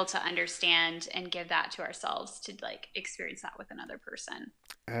to be able to understand and give that to ourselves to like experience that with another person.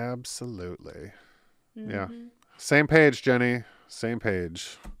 Absolutely. Yeah. Same page, Jenny. Same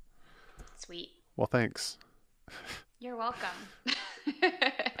page. Sweet. Well, thanks. You're welcome.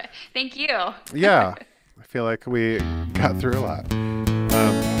 Thank you. Yeah. I feel like we got through a lot.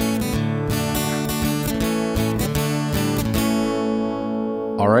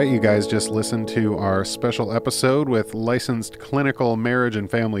 All right, you guys just listened to our special episode with licensed clinical marriage and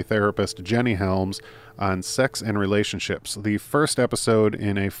family therapist Jenny Helms on sex and relationships, the first episode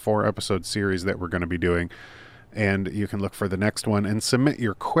in a 4-episode series that we're going to be doing. And you can look for the next one and submit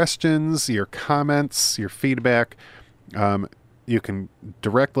your questions, your comments, your feedback. You can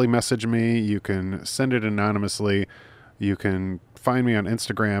directly message me. You can send it anonymously. You can find me on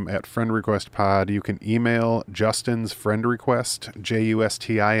Instagram at friendrequestpod. You can email Justin's friend request,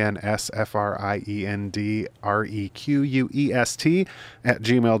 JUSTINSFRIENDREQUEST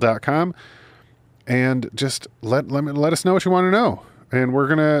 @gmail.com. And just let us know what you want to know. And we're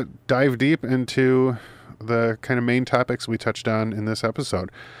going to dive deep into the kind of main topics we touched on in this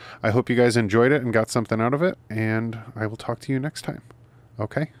episode. I hope you guys enjoyed it and got something out of it, and I will talk to you next time.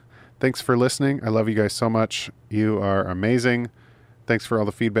 Okay? Thanks for listening. I love you guys so much. You are amazing. Thanks for all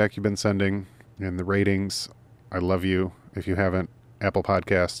the feedback you've been sending and the ratings. I love you. If you haven't, Apple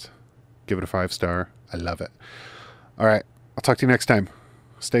Podcast, give it a 5-star. I love it. All right. I'll talk to you next time.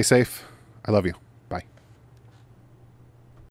 Stay safe. I love you.